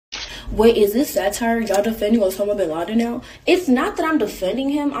Wait, is this satire? Y'all defending Osama bin Laden now? It's not that I'm defending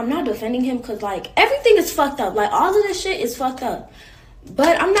him. I'm not defending him because, like, everything is fucked up. Like, all of this shit is fucked up.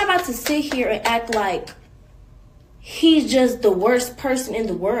 But I'm not about to sit here and act like he's just the worst person in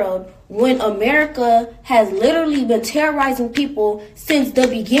the world when America has literally been terrorizing people since the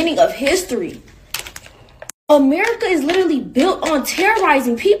beginning of history. America is literally built on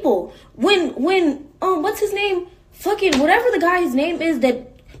terrorizing people. When what's his name? Fucking whatever the guy's name is that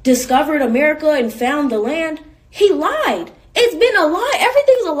discovered America and found the land, he lied. It's been a lie.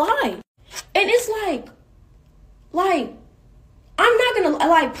 Everything's a lie. And it's like, I'm not gonna,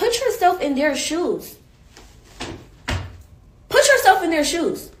 like, put yourself in their shoes. Put yourself in their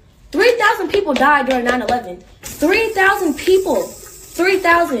shoes. 3,000 people died during 9/11. 3,000 people.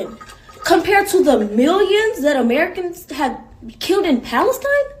 3,000. Compared to the millions that Americans have killed in Palestine?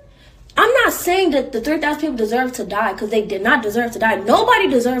 I'm not saying that the 3,000 people deserve to die, because they did not deserve to die. Nobody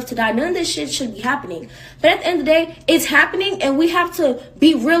deserves to die. None of this shit should be happening. But at the end of the day, it's happening, and we have to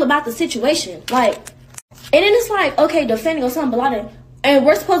be real about the situation. Like, and then it's like, okay, defending Osama bin Laden, and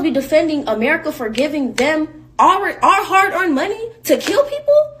we're supposed to be defending America for giving them our hard-earned money to kill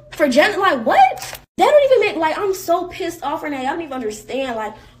people for like, what? That don't even make, like, I'm so pissed off right now. I don't even understand.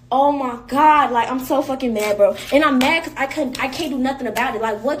 Like, oh my God, like, I'm so fucking mad, bro. And I'm mad because I can't do nothing about it.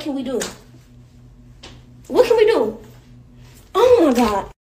 Like, what can we do? What can we do? Oh my God.